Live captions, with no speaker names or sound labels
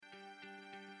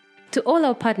To all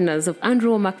our partners of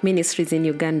Andrew Womack Ministries in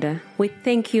Uganda, we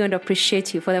thank you and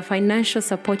appreciate you for the financial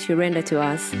support you render to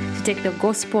us to take the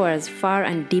gospel as far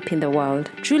and deep in the world.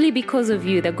 Truly, because of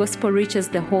you, the gospel reaches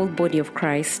the whole body of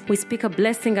Christ. We speak a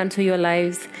blessing unto your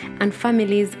lives and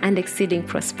families and exceeding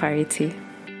prosperity.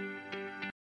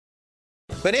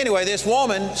 But anyway, this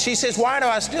woman, she says, why do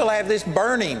I still have this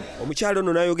burning?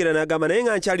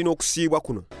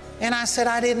 And I said,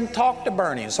 I didn't talk to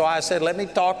burning. So I said, let me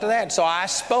talk to that. So I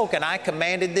spoke and I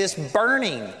commanded this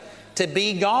burning to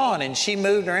be gone. And she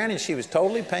moved around and she was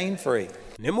totally pain-free.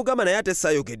 Nemugamba naye ate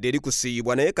sayogedde eri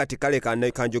kusiibwa naye kati kale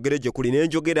kanjogere gye kuli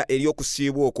nenjogera eri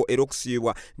okusiibwa okwo era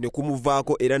okusiibwa ne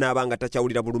kumuvaako era n'abanga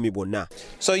takyawulira bulumi bwonna.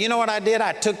 So you know what I did?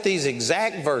 I took these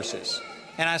exact verses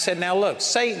and I said, now look,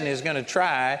 Satan is going to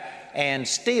try and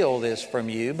steal this from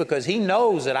you because he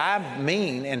knows that I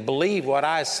mean and believe what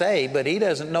I say, but he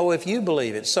doesn't know if you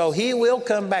believe it. So he will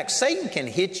come back. Satan can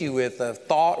hit you with a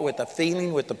thought, with a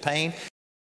feeling, with the pain.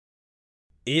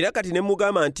 Era kati ne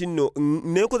mugamba nti nno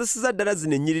nekozeseza ddala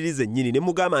zino ennyiriri zennyini ne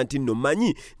mugamba nti nno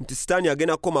manyi nti sitaani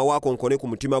agenda kukoma waako nkone ku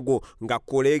mutima gwo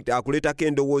ng'akuleetako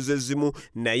endowooza ezimu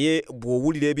naye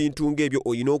bw'owulira ebintu ng'ebyo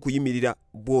olina okuyimirira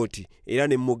bw'oti. Era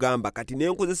ne mugamba kati ne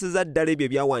nkozeseza ddala ebyo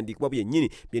ebyawandiikibwa byennyini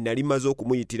bye nali mmaze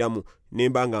okumuyitiramu ne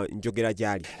mba nga njogera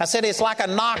gy'ali. I said it's like a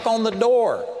knock on the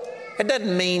door. It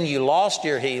doesn't mean you lost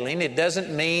your healing. It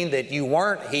doesn't mean that you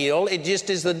weren't healed. It just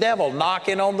is the devil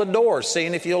knocking on the door,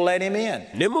 seeing if you'll let him in.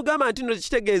 Ne mugamba nti nno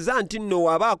kitegeeza nti nno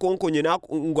waba akonkonye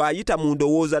ng'ayita mu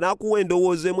ndowooza n'akuwa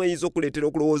endowooza emu eyinza okuleetera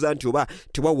okulowooza nti oba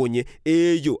tewawonye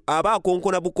eyo aba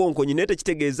akonkona bukonkonyi naye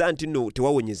tekitegeeza nti nno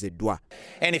tewawonyezeddwa.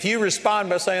 And if you respond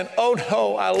by saying, oh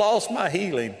no, I lost my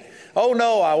healing. Oh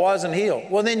no, I wasn't healed.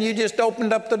 Well, then you just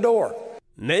opened up the door.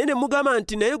 Naye ne mugamba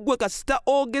nti naye gwe kasita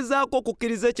ogezaako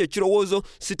okukkiriza ekyo ekirowoozo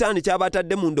sitaani kyaba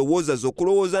atadde mu ndowooza zo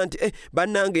okulowooza nti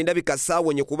bannange ndabika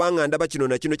saawonye kubanga ndaba kino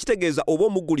na kino kitegeeza oba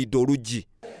omuggulidde oluggi.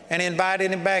 And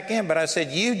invited him back in. But I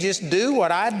said, you just do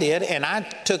what I did. And I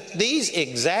took these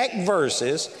exact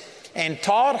verses and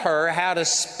taught her how to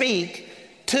speak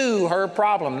to her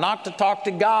problem, not to talk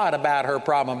to God about her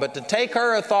problem, but to take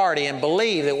her authority and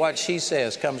believe that what she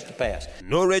says comes to pass.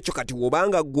 N'olwekyo kati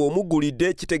wobanga gwe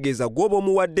omuggulidde kitegeeza gw'oba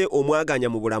omuwadde omwaganya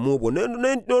mu bulamu bwo.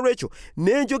 N'olwekyo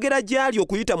nenjogera gy'ali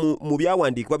okuyita mu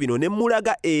byawandiikibwa bino ne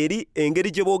mulaga eri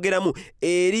engeri gye boogeramu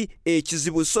eri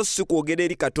ekizibu so si kwogera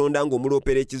eri Katonda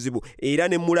ng'omuloopera ekizibu era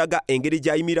ne mulaga engeri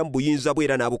gy'ayimira mu buyinza bwe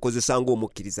era n'abukozesa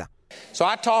ng'omukkiriza. So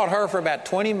I taught her for about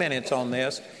 20 minutes on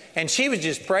this, and she was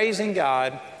just praising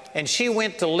God, and she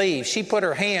went to leave. She put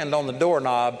her hand on the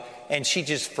doorknob, and she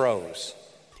just froze.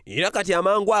 Era kati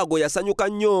amangu ago yasanyuka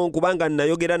nnyo kubanga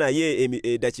nayogera naye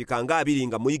eddakiika nga 2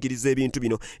 nga muyigiriza ebintu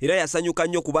bino era yasanyuka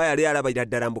nnyo kuba yali alabira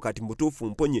ddala mbu kati mutuufu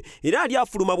mponye era ali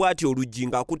afuluma bw'ati oluggi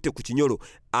ng'akutte ku kinyolo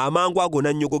amangu ago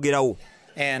nannyogogerawo.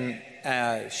 And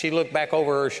she looked back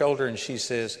over her shoulder and she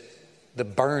says, the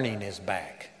burning is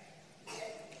back.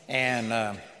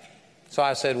 And so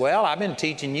I said, well, I've been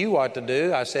teaching you what to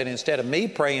do. I said, instead of me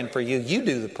praying for you, you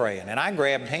do the praying. And I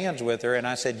grabbed hands with her and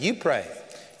I said, you pray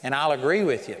and I'll agree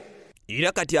with you.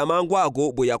 Era kati amangu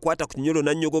ago bwe yakwata ku kinyolo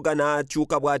n'annyogoga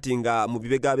n'akyuka bw'ati nga mu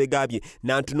bibegabega bye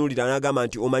n'antunuulira n'agamba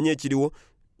nti omanye ekiriwo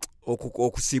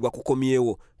okusiibwa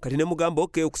kukomyewo. Kati ne mugamba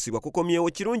okay okusiibwa kukomyewo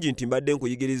kirungi nti mbadde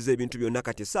nkuyigiriza ebintu byonna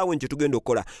kati essaawa nti tugenda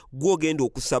okukola gwe ogenda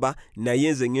okusaba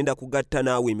naye nze ngenda kugatta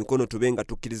naawe emikono tube nga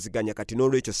tukkiriziganya kati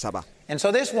n'olwekyo saba. And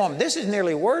so this woman, this is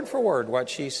nearly word for word what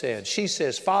she said. She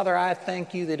says, Father, I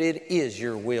thank you that it is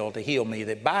your will to heal me,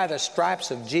 that by the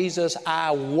stripes of Jesus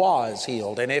I was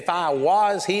healed. And if I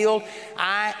was healed,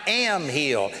 I am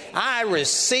healed. I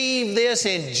receive this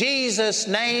in Jesus'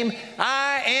 name.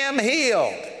 I am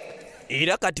healed.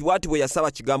 Era kati watu bwe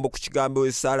yasaba kigambo ku kigambo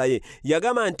essaala ye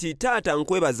yagamba nti taata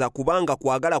nkwebaza kubanga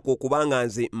kwagala kwo kubanga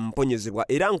nze mponyezebwa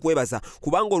era nkwebaza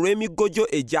kubanga olw'emiggojo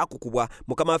egyakukubwa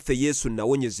mukama waffe Yesu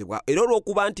nawonyezebwa era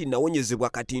olw'okuba nti nawonyezebwa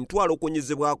kati ntwala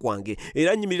okonyezebwa kwange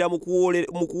era nyimirira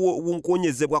mu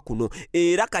kuwonyezebwa kuno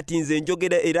era kati nze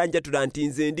njogera era njatula nti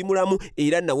nze ndi mulamu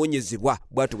era nawonyezebwa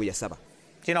bwatu bwe yasaba.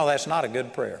 You know, that's not a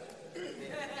good prayer.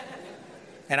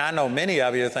 And I know many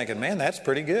of you are thinking, man, that's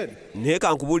pretty good. Naye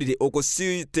kankubulire okwo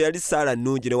si teyali ssaala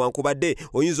nnungi newankubadde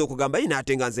oyinza okugamba ate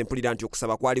ate nga nze mpulira nti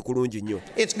okusaba kwali kulungi nnyo.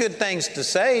 It's good things to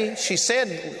say. She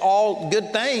said all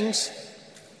good things,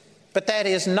 but that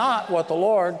is not what the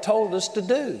Lord told us to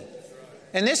do.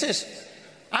 And this is,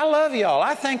 I love y'all.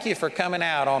 I thank you for coming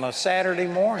out on a Saturday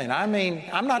morning. I mean,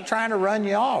 I'm not trying to run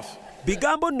you off.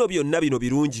 Bigambo nno byonna bino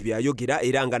birungi byayogera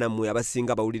era nga nammwe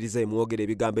abasinga bawuliriza emwogera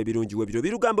ebigambo ebirungi we biro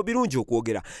birugambo birungi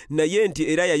okwogera naye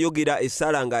nti era yayogera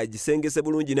essaala nga agisengese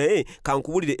bulungi naye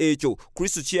kankubulire ekyo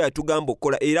Kristo kye yatugamba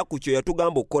okukola era ku kyo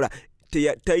yatugamba okukola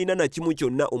talina na kimu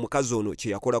kyonna omukazi ono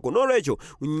kye yakolako. N'olwekyo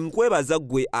nkwebaza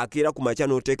ggwe akeera ku makya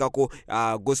n'oteekako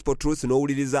gospel truth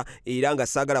n'owuliriza era nga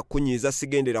saagala kunyiiza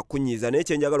sigendera kunyiiza naye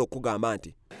kye njagala okugamba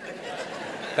nti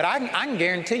But I can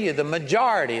guarantee you the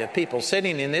majority of people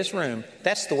sitting in this room,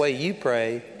 that's the way you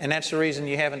pray, and that's the reason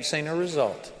you haven't seen a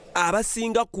result.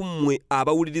 Abasinga ku mmwe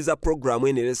abawuliriza programu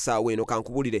eno essaawa eno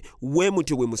kankubulire we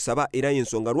mutyo bwe musaba era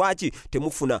y'ensonga lwaki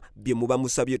temufuna bye muba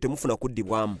musabye temufuna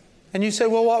kuddibwamu. And you say,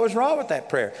 well, what was wrong with that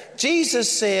prayer?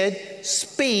 Jesus said,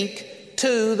 speak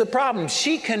to the problem.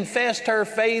 She confessed her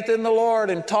faith in the Lord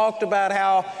and talked about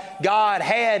how God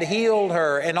had healed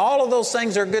her. And all of those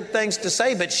things are good things to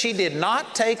say, but she did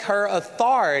not take her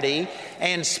authority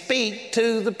and speak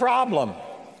to the problem.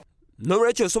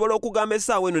 N'olwekyo osobola okugamba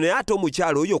essaawa eno naye ate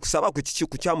omukyalo oyo okusaba kwe kiki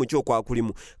ku kyamu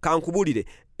ky'okwakulimu. Kankubulire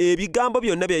ebigambo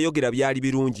byonna byayogera byali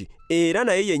birungi era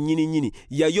naye yennyini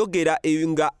yayogera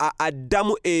nga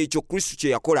addamu ekyo Kristo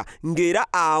kye yakola ng'era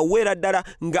awera ddala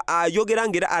nga ayogera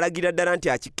ng'era alagira ddala nti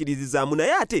akikkirizizaamu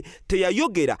naye ate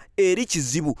teyayogera eri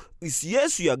kizibu.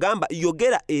 Yesu yagamba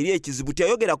yogera eri ekizibu,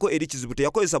 teyayogerako eri kizibu,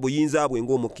 teyakozesa buyinza bwe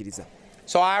ng'omukkiriza.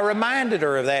 So I reminded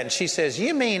her of that, and she says,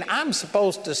 you mean I'm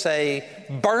supposed to say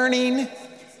burning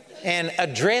and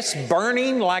address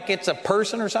burning like it's a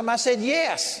person or something? I said,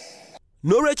 yes.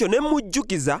 N'olwekyo ne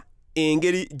mujjukiza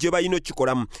engeri gye balina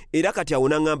okikolamu era kati awo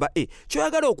n'aŋŋamba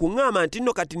kyoyagala okuŋŋamba nti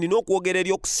nno kati nina okwogera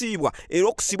eri okusiibwa era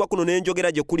okusiibwa kuno ne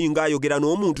njogera gye kuli ng'ayogera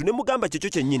n'omuntu ne mugamba kyekyo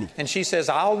kyennyini. And she says,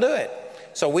 I'll do it.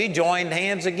 So we joined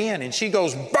hands again, and she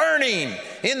goes, burning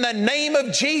in the name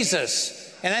of Jesus.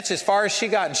 And that's as far as she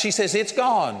got. And she says, it's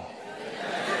gone.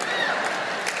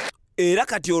 Era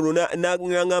kati olwo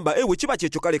n'aŋŋamba bwe kiba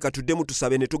kyekyo kale katuddemu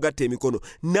tusabe ne tugatta emikono.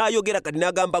 N'ayogera kati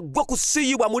n'agamba gwe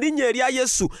kusiibwa mu linnya erya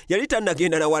Yesu. Yali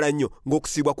tannagenda na wala nnyo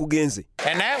ng'okusiibwa kugenze.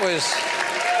 And that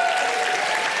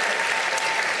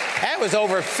was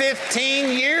over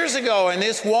 15 years ago, and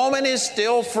this woman is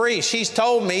still free. She's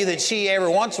told me that she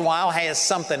every once in a while has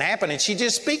something happen, and she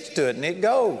just speaks to it, and it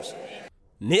goes.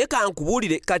 Naye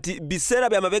kankubuulire kati biseera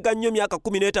bya mabega nnyo myaka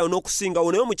 15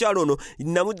 n'okusingawo naye omukyalo ono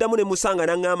namuddamu ne musanga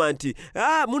n'aŋŋamba nti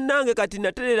munnange kati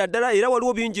naterera ddala era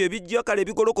waliwo bingi ebijja kale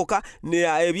ebigolokoka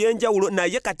ebyenjawulo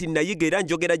naye kati nayiga era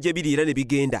njogera gye biri era ne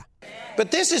bigenda. But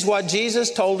this is what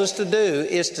Jesus told us to do,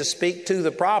 is to speak to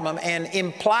the problem, and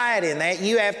implied in that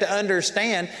you have to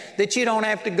understand that you don't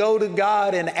have to go to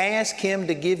God and ask Him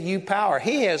to give you power.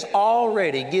 He has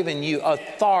already given you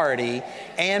authority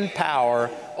and power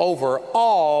over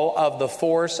all of the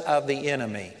force of the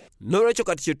enemy. N'olwekyo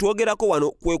kati kye twogerako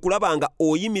wano kwe kulaba nga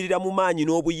oyimirira mu maanyi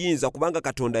n'obuyinza kubanga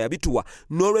Katonda yabituwa.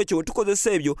 N'olwekyo bwe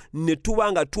tukozesa ebyo ne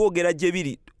tuba nga twogera gye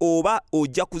biri oba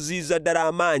ojja kuziyiza ddala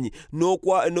amaanyi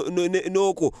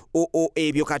n'okwo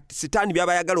ebyo kati sitaani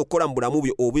byaba yagala okukola mu bulamu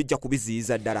byo oba ojja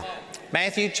kubiziyiza ddala.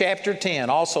 Matthew chapter 10,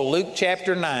 also Luke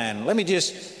chapter 9.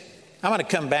 I'm going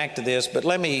to come back to this, but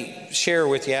let me share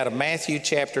with you out of Matthew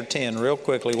chapter 10 real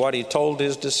quickly what he told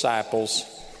his disciples.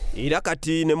 Era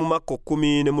kati ne mu Makko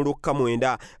 10 ne mu Luka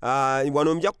 9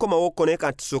 wano mja kukomawo naye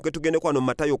kati tusooke tugende ku wano mu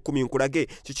Matayo 10 nkulage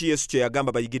kiki Yesu kye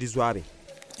yagamba bayigirizwa be.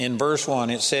 In verse 1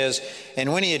 it says,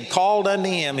 and when he had called unto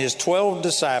him his 12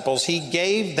 disciples, he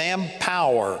gave them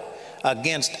power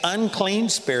against unclean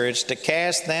spirits to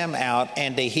cast them out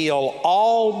and to heal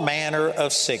all manner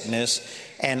of sickness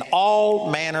and all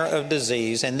manner of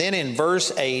disease. And then in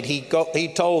verse 8 he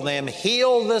told them,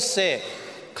 heal the sick,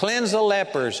 cleanse the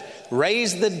lepers,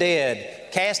 raise the dead,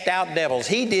 cast out devils.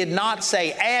 He did not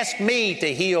say, ask me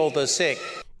to heal the sick.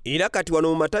 Era kati wano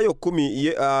mu Matayo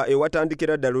 10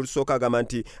 ewatandikira ddala olusooka agamba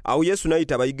nti awo Yesu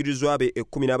n'ayita abayigirizwa be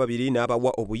 12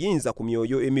 n'abawa obuyinza ku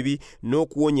myoyo emibi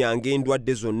n'okuwonyanga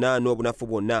endwadde zonna n'obunafu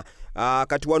bwonna.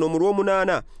 Kati wano mu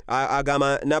Lwomunaana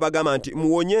n'abagamba nti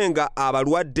muwonyenga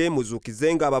abalwadde,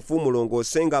 muzuukizenga abafu,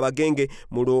 mulongoosenga abagenge,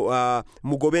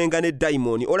 mugobenga ne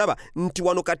dayimooni. Olaba nti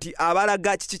wano kati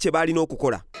abalaga kiki kye balina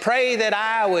okukola. Pray that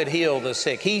I would heal the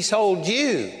sick. He told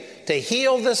you to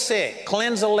heal the sick,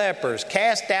 cleanse the lepers,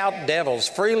 cast out devils.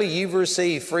 Freely you've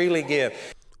received, freely give.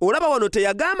 Olaba wano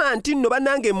teyagamba nti nno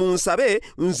bannange munsabe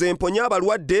nze mponya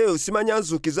abalwadde simanya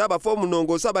nzuukiza abafu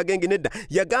munongoosa abagenge nedda.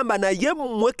 Yagamba naye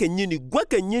mmwe kennyini gwe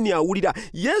kennyini awulira.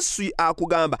 Yesu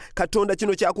akugamba Katonda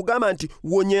kino kyakugamba nti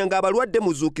wonyenga abalwadde,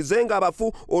 muzuukizenga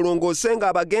abafu, olongoosenga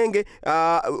abagenge,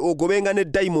 ogobenga ne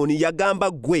dayimooni.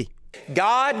 Yagamba gwe.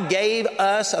 God gave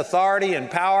us authority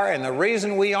and power, and the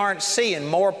reason we aren't seeing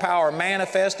more power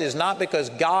manifest is not because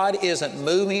God isn't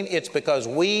moving, it's because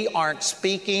we aren't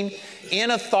speaking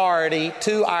in authority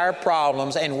to our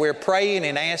problems, and we're praying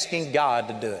and asking God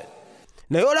to do it.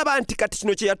 naye olaba nti kati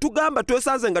kino kye yatugamba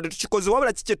twesanze nga tetukikoze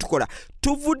wabula kiki tukola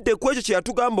tuvudde ku ekyo kye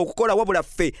yatugamba okukola wabula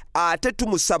ffe ate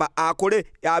tumusaba akole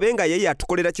abe nga yeye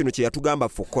atukolera kino kye yatugamba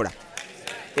ffe okukola.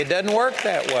 It doesn't work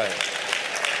that way.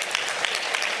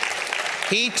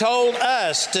 He told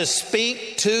us to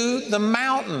speak to the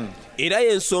mountain. Era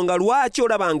y'ensonga lwaki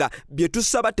olabanga bye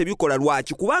tusaba tebikola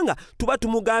lwaki kubanga tuba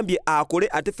tumugambye akole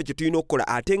ate ffe kye tulina okukola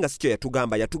ate nga si kyo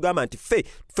yatugamba nti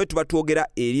ffe tuba twogera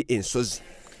eri ensozi.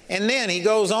 And then he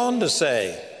goes on to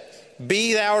say,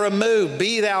 be thou removed,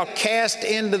 be thou cast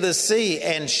into the sea,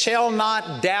 and shall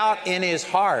not doubt in his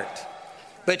heart,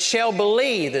 but shall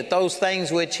believe that those things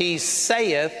which he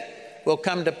saith will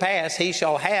come to pass. He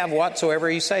shall have whatsoever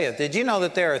he saith. Did you know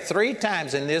that there are 3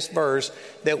 times in this verse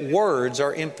that words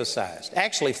are emphasized?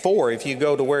 Actually 4 if you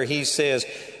go to where he says,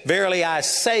 verily I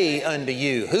say unto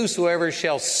you, whosoever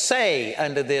shall say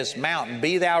unto this mountain,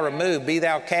 be thou removed, be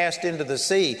thou cast into the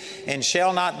sea, and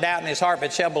shall not doubt in his heart,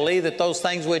 but shall believe that those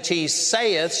things which he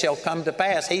saith shall come to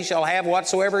pass. He shall have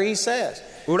whatsoever he says.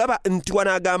 Olaba nti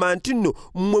wanagamba nti nno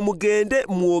mmwe mugende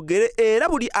mwogere era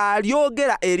buli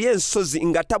alyogera eri ensozi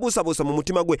nga tabuusabuusa mu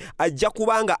mutima gwe ajja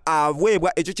kubanga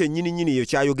aweebwa ekyo kyennyini eyo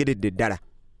kyayogeredde ddala.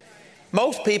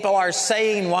 Most people are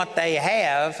saying what they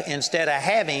have instead of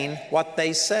having what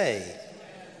they say.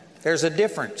 There's a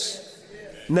difference.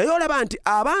 Naye olaba nti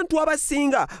abantu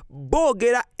abasinga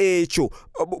boogera ekyo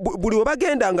buli we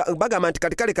bagenda nga bagamba nti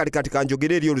kati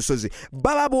kanjogera eri olusozi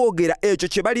baba boogera ekyo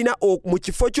kye balina mu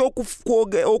kifo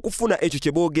ky'okufuna ekyo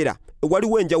kye boogera.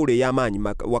 Waliwo enjawulo ey'amaanyi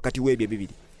wakati w'ebyo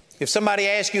ebibiri. If somebody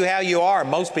asks you how you are,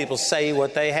 most people say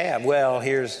what they have. Well,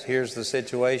 here's the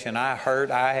situation. I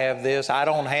hurt, I have this, I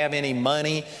don't have any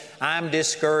money, I'm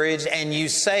discouraged, and you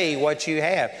say what you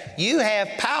have. You have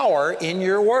power in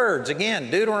your words.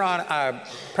 Again,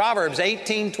 Proverbs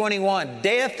 18:21,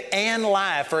 death and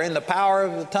life are in the power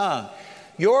of the tongue.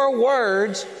 Your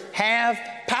words have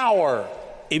power.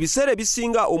 Ebiseera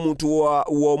ebisinga omuntu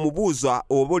w'omubuuza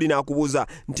oba olina akubuuza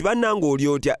nti bannange oli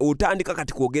otya otandika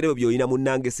kati kwogera by'olina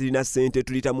munnange sirina ssente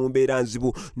tulita mu mbeera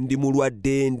nzibu ndi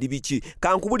mulwadde ndi biki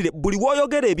kankubulire buli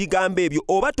w'oyogera ebigambo ebyo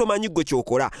oba tomanyi gwe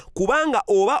kyokola kubanga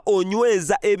oba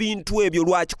onyweza ebintu ebyo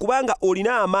lwaki kubanga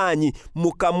olina amaanyi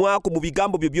mu kamwako mu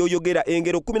bigambo byo by'oyogera.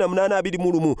 Engero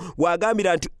 18:21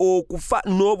 wagambira nti okufa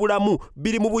n'obulamu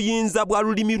biri mu buyinza bwa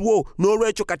lulimi lwo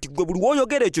n'olwekyo kati gwe buli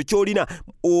w'oyogera ekyo ky'olina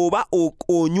oba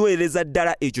onywereza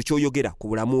ddala ekyo ky'oyogera ku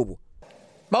bulamu bwo.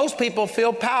 Most people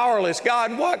feel powerless.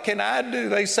 God, what can I do?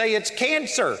 They say it's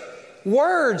cancer.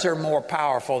 Words are more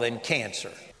powerful than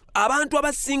cancer. Abantu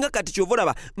abasinga kati kyova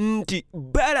olaba nti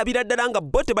balabira ddala nga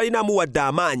bo tebalinamu wadde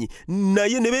amaanyi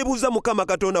naye ne beebuuza Mukama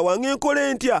Katonda wange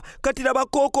nkole ntya kati laba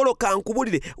kookolo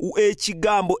kankubulire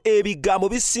ebigambo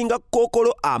bisinga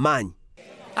kookolo amaanyi.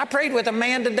 I prayed with a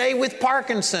man today with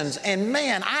Parkinson's, and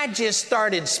man, I just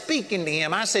started speaking to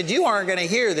him. I said, you aren't going to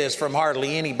hear this from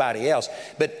hardly anybody else,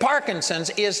 but Parkinson's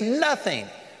is nothing.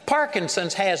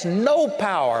 Parkinson's has no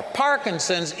power.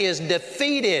 Parkinson's is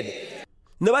defeated.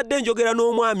 Nabadde njogera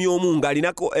n'omwami omu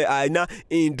ng'alina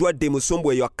endwadde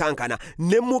musombo eyo akankana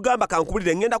ne mugamba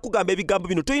kankubulire ngenda kugamba ebigambo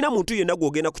bino tolina muntu yenna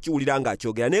gw'ogenda kukiwulira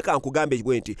ng'akyogera naye kankugambe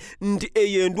bwe nti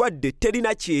eyo endwadde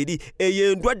terina kyeri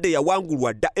eyo endwadde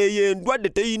yawangulwa dda eyo endwadde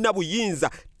terina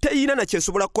buyinza terina na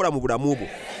kyesobola kukola mu bulamu bwo.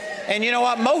 And you know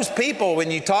what? Most people,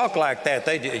 when you talk like that,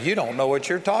 you don't know what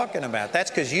you're talking about. That's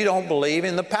because you don't believe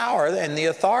in the power and the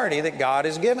authority that God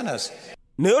has given us.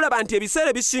 Naye olaba nti ebiseera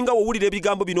ebisinga wowulira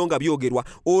ebigambo bino nga byogerwa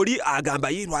oli agamba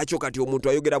ye lwaki kati omuntu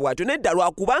ayogera bw'atyo nedda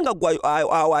lwakubanga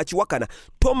wakiwakana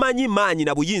tomanyi maanyi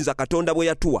na buyinza Katonda bwe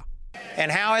yatuwa.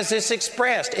 And how is this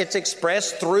expressed? It's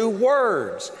expressed through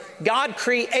words. God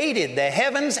created the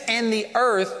heavens and the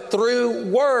earth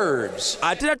through words.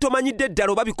 Ate era tomanyidde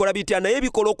ddala oba bikola bitya naye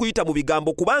bikola okuyita mu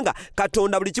bigambo kubanga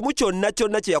Katonda buli kimu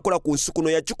kyonna kye yakola ku nsi kuno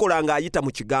yakikola ng'ayita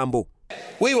mu kigambo.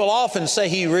 We will often say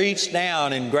he reached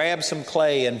down and grabbed some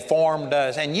clay and formed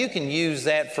us, and you can use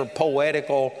that for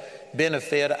poetical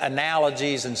benefit,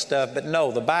 analogies and stuff, but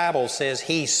no, the Bible says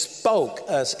he spoke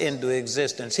us into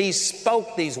existence. He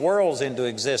spoke these worlds into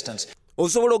existence.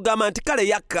 Osobola okugamba nti kale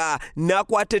yakka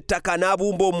n'akwata ettaka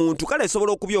n'abumba omuntu kale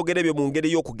esobola okubyogera ebyo mu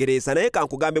ngeri y'okugereesa naye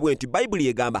kankugambe bwe nti Bayibuli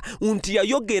egamba nti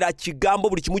yayogera kigambo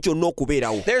buli kimu kyonna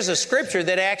okubeerawo. There's a scripture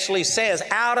that actually says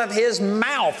out of his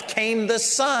mouth came the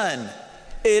sun.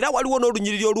 Era waliwo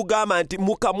n'olunyiriri olugamba nti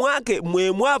mu kamwa ke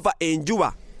mwe mwava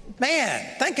enjuba. Man,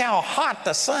 think how hot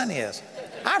the sun is.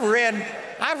 I've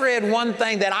read one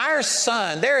thing that our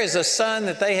sun, there is a sun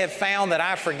that they have found that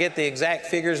I forget the exact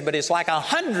figures, but it's like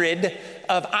 100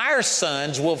 of our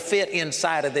suns will fit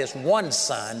inside of this one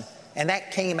sun, and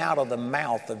that came out of the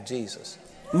mouth of Jesus.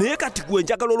 naye kati gwe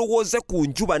njagala olowooze ku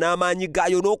njuba n'amaanyi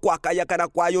gaayo n'okwakayakana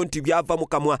kwayo nti byava mu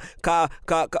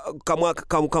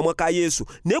kamwa ka Yesu.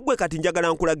 Naye gwe kati njagala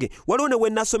nkulage, waliwo ne we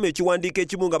nasoma ekiwandiiko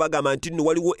ekimu nga bagamba nti nno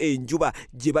waliwo enjuba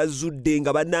gye bazudde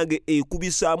nga bannange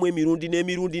ekubisaamu emirundi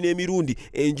n'emirundi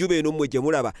enjuba eno mmwe gye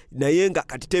mulaba, naye nga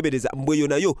kati teebereza mbwe yo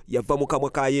nayo yava mu kamwa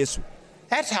ka Yesu.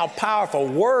 That's how powerful.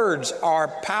 Words are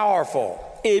powerful.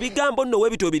 Ebigambo nno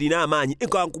webito birina amaanyi,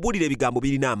 nkubulira ebigambo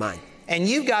birina amaanyi. And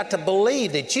you've got to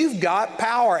believe that you've got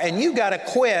power, and you've got to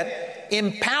quit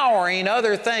empowering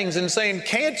other things and saying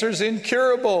cancer's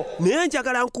incurable. Naye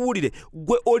njagala nkuwulire,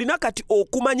 gwe olina kati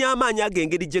okumanya amaanyi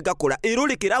ag'engeri gye gakola era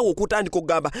olekerawo okutandika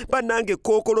okugamba bannange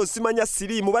kookolo simanya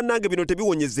siriimu bannange bino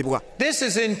tebiwonyezebwa. This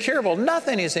is incurable.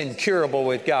 Nothing is incurable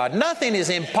with God. Nothing is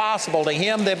impossible to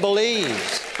him that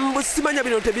believes. Mbu simanya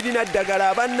bino tebirina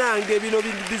ddagala bannange bino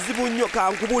bizibu nnyo.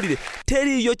 Kankubuulire,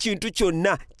 teriiyo kintu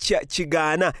kyonna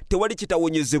kigaana tewali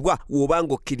kitawonyezebwa w'oba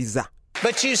ng'okkiriza.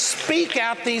 But you speak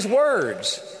out these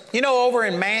words. You know, over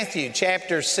in Matthew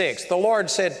chapter 6, the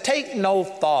Lord said, take no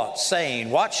thought,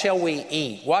 saying, what shall we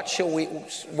eat?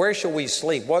 Where shall we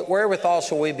sleep? Wherewithal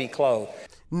shall we be clothed?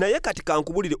 Naye kati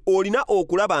kankubulire, olina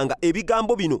okulaba nga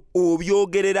ebigambo bino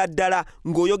obyogerera ddala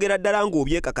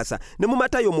ng'obyekakasa. Ne mu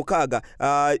Matayo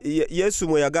 6 Yesu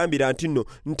mwe yagambira nti nno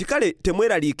nti kale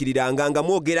temweraliikiriranga nga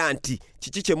mwogera nti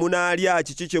kiki kye munaalya,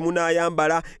 kiki kye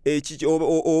munaayambala,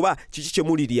 oba kiki kye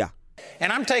mulirya.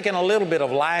 And I'm taking a little bit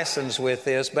of license with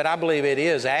this, but I believe it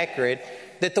is accurate,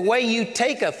 that the way you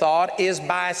take a thought is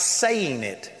by saying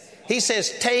it. He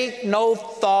says, take no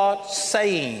thought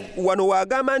saying. Wano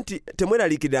wagamba nti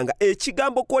temweraliikiriranga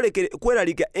ekigambo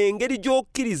kweraliikira engeri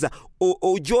gy'okkiriza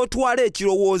gy'otwala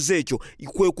ekirowoozo ekyo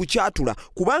kwe kukyatula.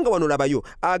 Kubanga wano labayo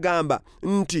agamba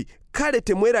nti kale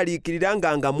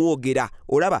temweraliikiriranga nga mwogera.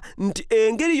 Olaba nti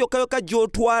engeri yokka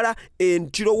gy'otwala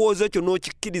ekirowoozo ekyo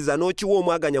n'okikkiriza n'okiwa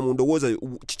omwaganya mu ndowooza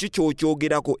kiki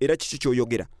ky'okyogerako era kiki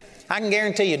ky'oyogera. I can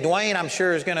guarantee you, Dwayne, I'm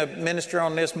sure, is going to minister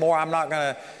on this more. I'm not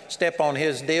going to step on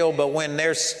his deal, but when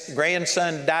their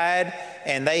grandson died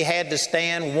and they had to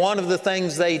stand, one of the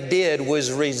things they did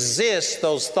was resist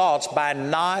those thoughts by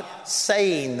not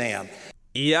saying them.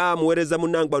 Ya muwereza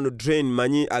munnange wano drain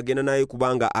manyi agenda naye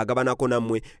kubanga agabanako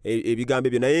nammwe ebigambo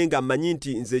ebyo, naye nga manyi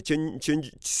nti nze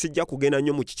sijja kugenda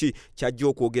nnyo mu kiki kyajja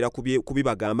okwogera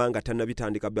kubibagamba nga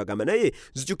tannabitandika bibagamba. Naye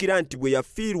nzijukira nti bwe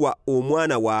bafiirwa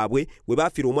omwana waabwe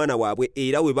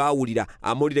era we baawulira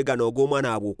amawulire gano og'omwana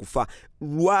waabwe okufa,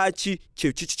 lwaki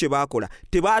kiki kye baakola?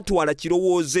 Tebaatwala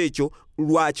kirowoozo ekyo.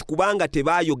 Lwaki? Kubanga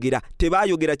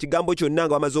tebaayogera kigambo kyonna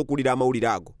nga bamaze okuwulira amawulire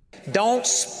ago. Don't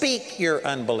speak your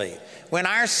unbelief.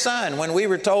 When we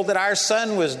were told that our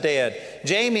son was dead,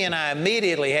 Jamie and I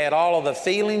immediately had all of the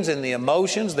feelings and the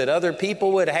emotions that other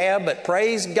people would have, but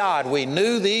praise God, we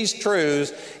knew these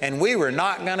truths and we were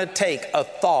not going to take a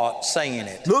thought saying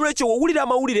it. N'olwekyo wowulira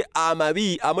amawulire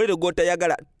amabi, amawulire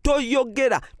g'otayagala,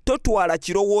 toyogera, totwala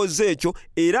kirowoozo ekyo,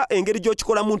 era engeri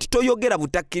gy'okikolamu nti toyogera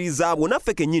butakkirizaabwo.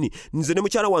 Naffe kennyini nze ne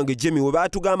mukyala wange Jamie we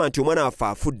baatugamba nti omwana waffe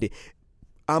afudde,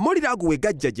 amawulire ago we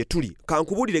gajja gye tuli,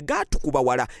 kankubulire gaatukuba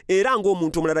wala era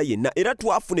ng'omuntu omulala yenna, era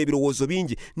twafuna ebirowoozo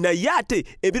bingi, naye ate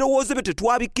ebirowoozo bye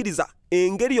tetwabikkiriza.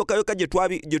 Engeri yokka gye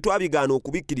twabigaana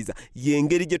okubikkiriza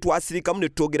y'engeri gye twasirikamu ne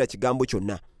tutwogera kigambo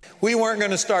kyonna. We weren't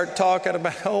going to start talking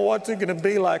about, what's it going to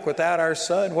be like without our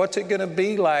son? What's it going to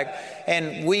be like?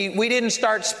 And we didn't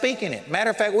start speaking it. Matter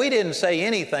of fact, we didn't say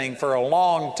anything for a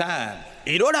long time.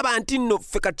 Era olaba nti nno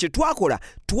ffe kati kye twakola,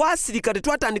 twasirika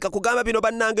tetwatandika kugamba bino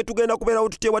bannange tugenda kubeerawo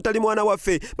tutye watali mwana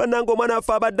waffe, bannange omwana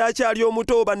waffe abadde akyali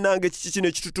omuto, bannange kiki kino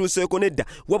ekitutuuseeko. Nedda,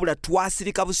 wabula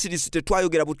twasirika busirisi,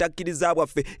 tetwayogera butakkiriza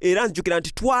bwaffe, era nzijukira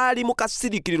nti twali mu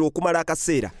kasirikiriro okumala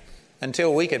akaseera.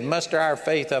 Until we could muster our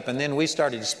faith up, and then we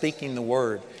started speaking the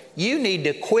word. You need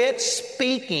to quit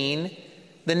speaking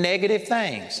the negative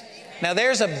things. Now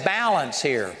there's a balance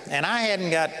here, and I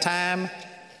hadn't got time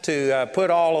to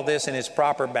put all of this in its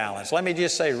proper balance. Let me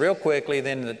just say real quickly,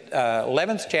 then the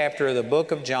 11th chapter of the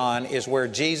book of John is where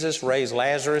Jesus raised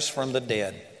Lazarus from the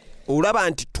dead. Olaba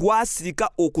nti twasirika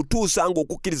okutuusa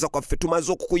ng'okukkiriza kwaffe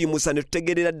tumaze okukuyimusa ne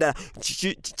tutegeerera ddala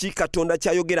kiki Katonda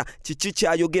kyayogera, kiki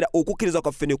kyayogera, okukkiriza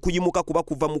kwaffe ne kuyimuka kuba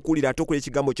kuva mu kuwulira ate okola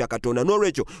ekigambo kya Katonda.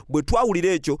 N'olwekyo bwe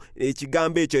twawulira ekyo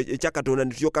ekigambo ekyo ekya Katonda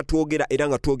ne tulyoka twogera era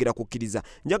nga twogera kukkiriza.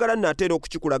 Njagala nnateera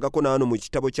okukikulagako n'ano mu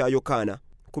kitabo kya Yokaana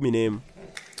 11.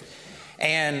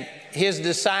 And his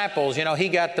disciples, he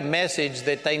got the message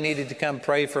that they needed to come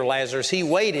pray for Lazarus. He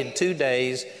waited 2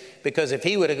 days because if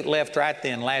he would have left right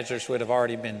then, Lazarus would have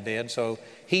already been dead. So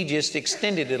he just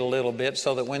extended it a little bit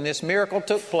so that when this miracle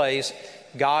took place,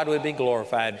 God would be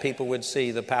glorified. People would see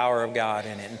the power of God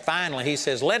in it. And finally, he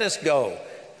says, let us go.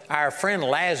 Our friend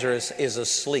Lazarus is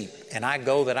asleep. and I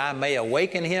go that I may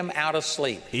awaken him out of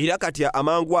sleep. Era kati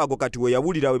amangu ago kati we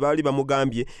yawulira we baali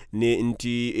bamugambye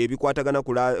nti ebikwatagana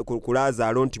ku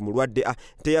Lazaalo nti mulwadde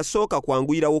teyasooka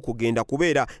kwanguyirawo kugenda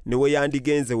kubeera ne we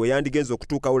yandigenze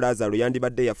okutuukawo Lazaalo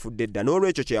yandibadde yafudde dda.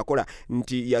 N'olwekyo kye yakola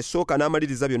nti yasooka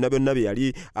n'amaliriza byonna bye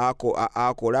yali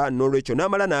akola, n'olwekyo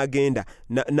n'amala n'agenda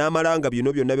n'amala nga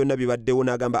byonna bibaddewo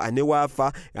n'agamba ne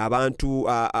waafa abantu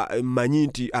manyi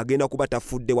nti agenda kuba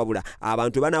tafudde wabula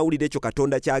abantu banaawulira ekyo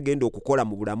Katonda kyagenda okukola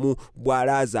mu bulamu bwa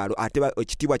Lazaalo ate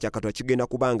ekitiibwa kya Katonda kigenda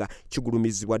kubanga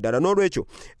kigulumizibwa ddala. N'olwekyo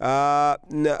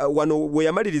wano we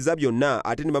yamaliriza byonna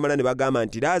ate ne bamala ne bagamba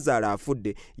nti Lazaalo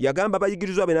afudde, yagamba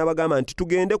abayigirizwa be n'abagamba nti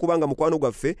tugende kubanga mukwano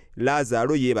gwaffe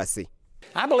Lazaalo yeebase.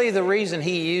 I believe the reason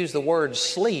he used the word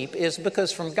sleep is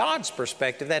because from God's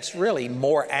perspective that's really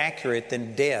more accurate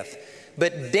than death.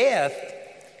 But death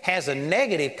has a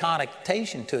negative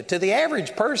connotation to it. To the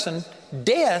average person,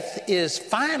 death is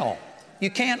final. You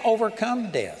can't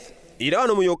overcome death. Era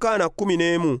wano mu Yokaana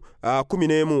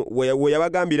 11 we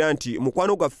yabagambira nti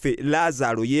mukwano gwaffe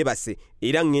Lazaalo yeebase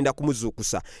era ngenda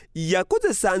kumuzuukusa.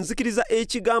 Yakozesa nzikiriza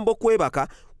ekigambo kwebaka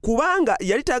kubanga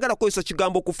yali tayagala kukozesa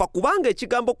kigambo kufa, kubanga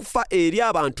ekigambo kufa eri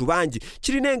abantu bangi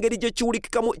kirina engeri gye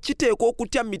kiwulikikamu, kiteekwa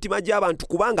okutya mu mitima gy'abantu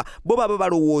kubanga bo baba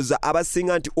balowooza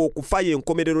abasinga nti okufa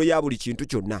y'enkomerero ya buli kintu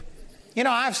kyonna. You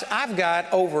know, I've got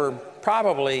over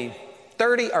probably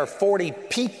 30 or 40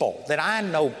 people that I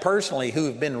know personally who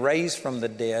have been raised from the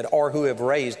dead or who have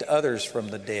raised others from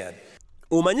the dead.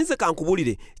 Omanyize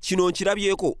kankubulire kino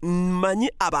nkirabyeko, mmanyi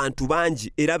abantu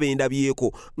bangi era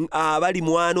bendabyeko abali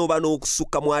mwana oba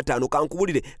n'okusukka mu 5.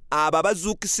 Kankubulire abo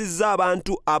bazuukisizza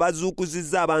abantu,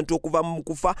 abazuukuzizza abantu okuva mu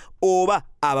kufa oba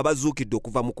abo bazuukidde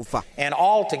okuva mu kufa. And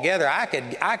all together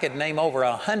I could name over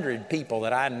 100 people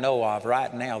that I know of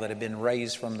right now that have been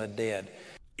raised from the dead.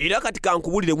 Era kati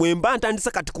kankubulire wemba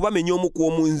ntandisa kati kubamenya omu ku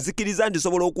omu, nzikiriza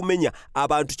ndisobola okumenya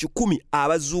abantu 10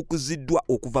 abazuukuziddwa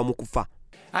okuva mu kufa.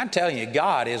 I'm telling you,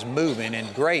 God is moving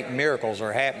and great miracles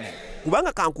are happening.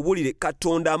 Kubanga kankubulire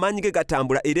Katonda amaanyi ge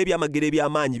gatambula era ebyamagero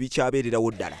eby'amaanyi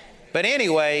bikyabeererawo ddala. But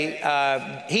anyway,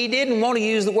 he didn't want to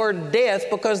use the word death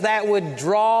because that would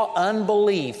draw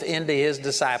unbelief into his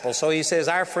disciples. So he says,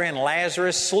 our friend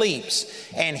Lazarus sleeps.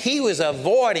 And he was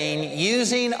avoiding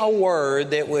using a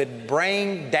word that would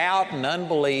bring doubt and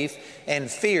unbelief and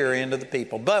fear into the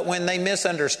people. But when they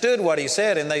misunderstood what he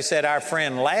said and they said, our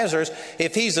friend Lazarus,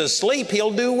 if he's asleep,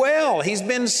 he'll do well. He's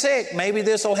been sick. Maybe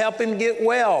this will help him get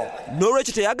well.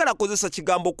 N'olwekyo teyagala kozesa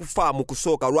kigambo kufa mu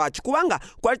kusooka lwaki kubanga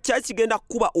kyali kigenda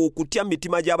kuba okutya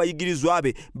mitima gy'abayigirizwa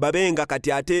be babenga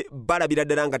kati ate balabira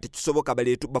ddala nga tekisoboka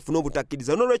bafune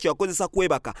obutakkiriza. N'olwekyo yakozesa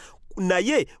kwebaka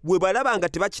naye bwe balaba nga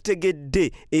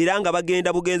tebakitegedde era nga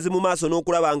bagenda bugenzi mu maaso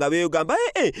n'okulaba nga beegamba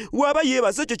waba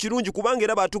yeebase ekyo kirungi kubanga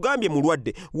era batugambye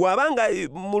mulwadde,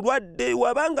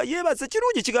 wabanga yeebase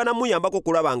kirungi kigana muyambako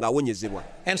okulaba nga awonyezebwa.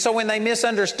 And so when they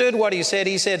misunderstood what he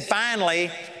said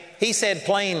finally, he said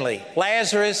plainly,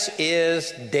 Lazarus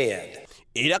is dead.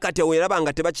 Era kati weeraba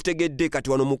nga tebakitegedde kati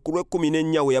wano mu Lwe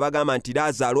 14 we yabagamba nti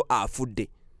Lazaalo afudde.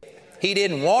 He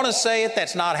didn't want to say it.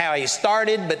 That's not how he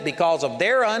started. But because of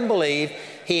their unbelief,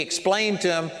 he explained to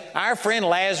them, our friend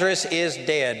Lazarus is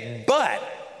dead. But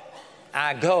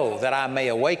I go that I may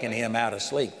awaken him out of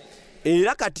sleep.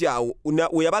 Era kati awo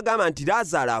we yabagamba nti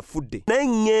Lazaalo afudde naye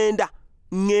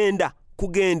ngenda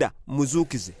kugenda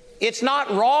muzuukize. It's not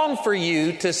wrong for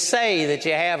you to say that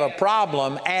you have a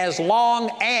problem as long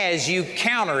as you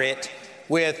counter it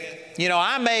with,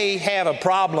 I may have a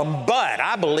problem, but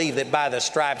I believe that by the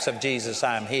stripes of Jesus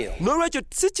I'm healed. N'olwekyo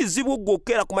si kizibu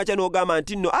gw'okkeera ku makya n'ogamba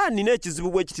nti nno nina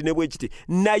ekizibu bwe kiti ne bwe kiti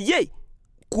naye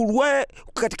kulwe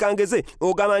kati kangeze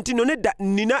ogamba nti nno nedda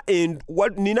nina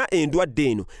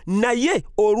endwadde eno naye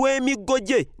olw'emiggo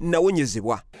gye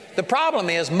nawonyezebwa. The problem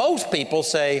is most people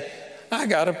say, I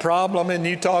got a problem and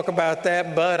you talk about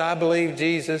that, but I believe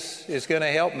Jesus is going to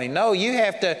help me. No, you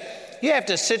have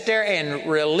to sit there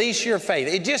and release your faith.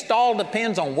 It just all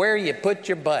depends on where you put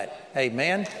your butt.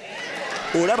 Amen.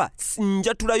 Olaba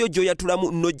njatulayo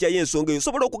gy'oyatulamu n'ojjayo ensonga eyo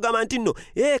sobola okugamba nti nno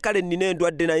kale nnina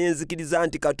endwadde naye nzikiriza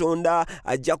nti Katonda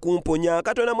ajja kumponya,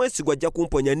 Katonda mwesigwa ajja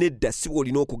kumponya. Nedda si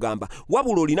olina okugamba,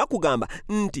 wabula olina kugamba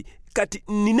nti kati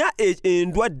nina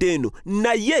endwadde eno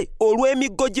naye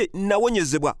olw'emiggo gye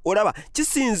nawonyezebwa. Olaba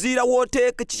kisinziira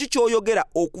wooteeka kiki ky'oyogera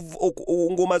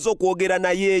ng'omaze okwogera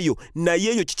nayeeyo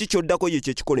kiki ky'oddako ye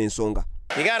kyekikola ensonga.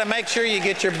 You got to make sure you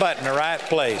get your butt in the right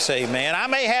place. Amen. I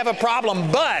may have a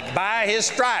problem, but by his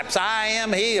stripes I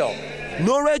am healed.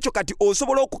 N'olwekyo kati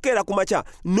osobola okukeera ku makya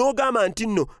n'ogamba nti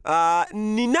nno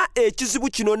nina ekizibu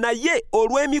kino naye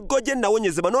olw'emiggo gye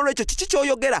nawonyezebwa. N'olwekyo kiki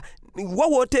ky'oyogera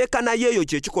wooteeka naye eyo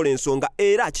kyekikola ensonga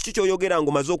era kiki kyoyogera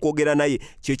ng'omaze okwogera naye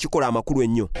kyekikola amakulu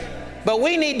ennyo. But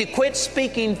we need to quit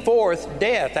speaking forth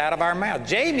death out of our mouth.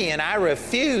 Jamie and I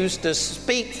refuse to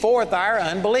speak forth our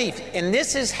unbelief. And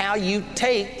this is how you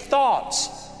take thoughts.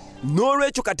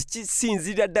 N'olwekyo kati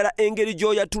kisinzirira ddala engeri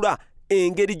gy'oyatula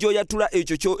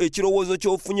ekyo ekirowoozo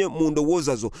ky'ofunye mu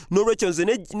ndowooza zo. N'olwekyo nze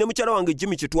ne mukyala wange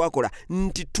Jimmy kye twakola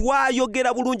nti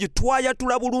twayogera bulungi,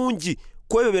 twayatula bulungi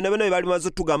ku ebyo byonna bye bali bamaze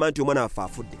tugamba nti omwana waffe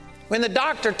afudde. When the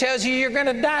doctor tells you you're going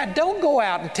to die, don't go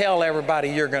out and tell everybody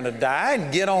you're going to die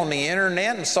and get on the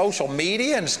internet and social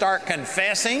media and start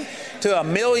confessing to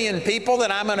 1 million people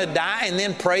that I'm going to die and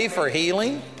then pray for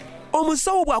healing.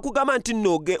 Omusawo bw'akugamba nti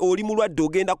nnoge oli mulwadde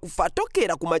ogenda kufa,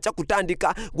 tokeera ku makya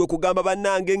kutandika gwe kugamba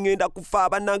bannange ngenda kufa,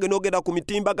 bannange n'ogenda ku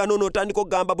mitimbagano n'otandika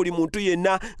okugamba buli muntu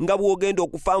yenna nga bw'ogenda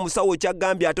okufa. Omusawo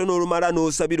kyagambye ate n'olumala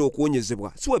n'osabira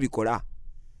okuwonyezebwa. Si we bikola.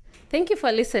 Thank you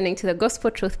for listening to the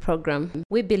Gospel Truth Program.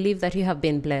 We believe that you have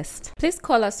been blessed. Please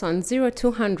call us on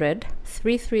 0200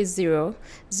 330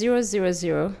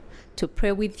 000 to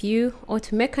pray with you or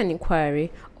to make an inquiry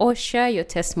or share your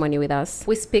testimony with us.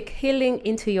 We speak healing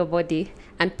into your body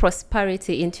and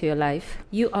prosperity into your life.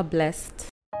 You are blessed.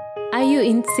 Are you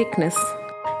in sickness,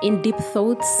 in deep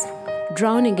thoughts,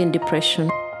 drowning in depression?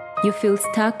 You feel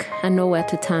stuck and nowhere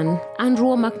to turn? Andrew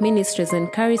Womack Ministries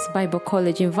and Charis Bible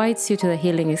College invites you to the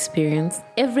healing experience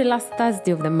every last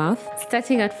Thursday of the month,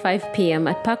 starting at 5 p.m.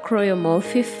 at Park Royal Mall,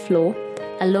 5th floor,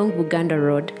 along Luganda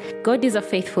Road. God is a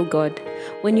faithful God.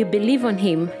 When you believe on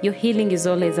Him, your healing is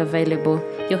always available.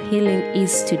 Your healing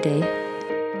is today.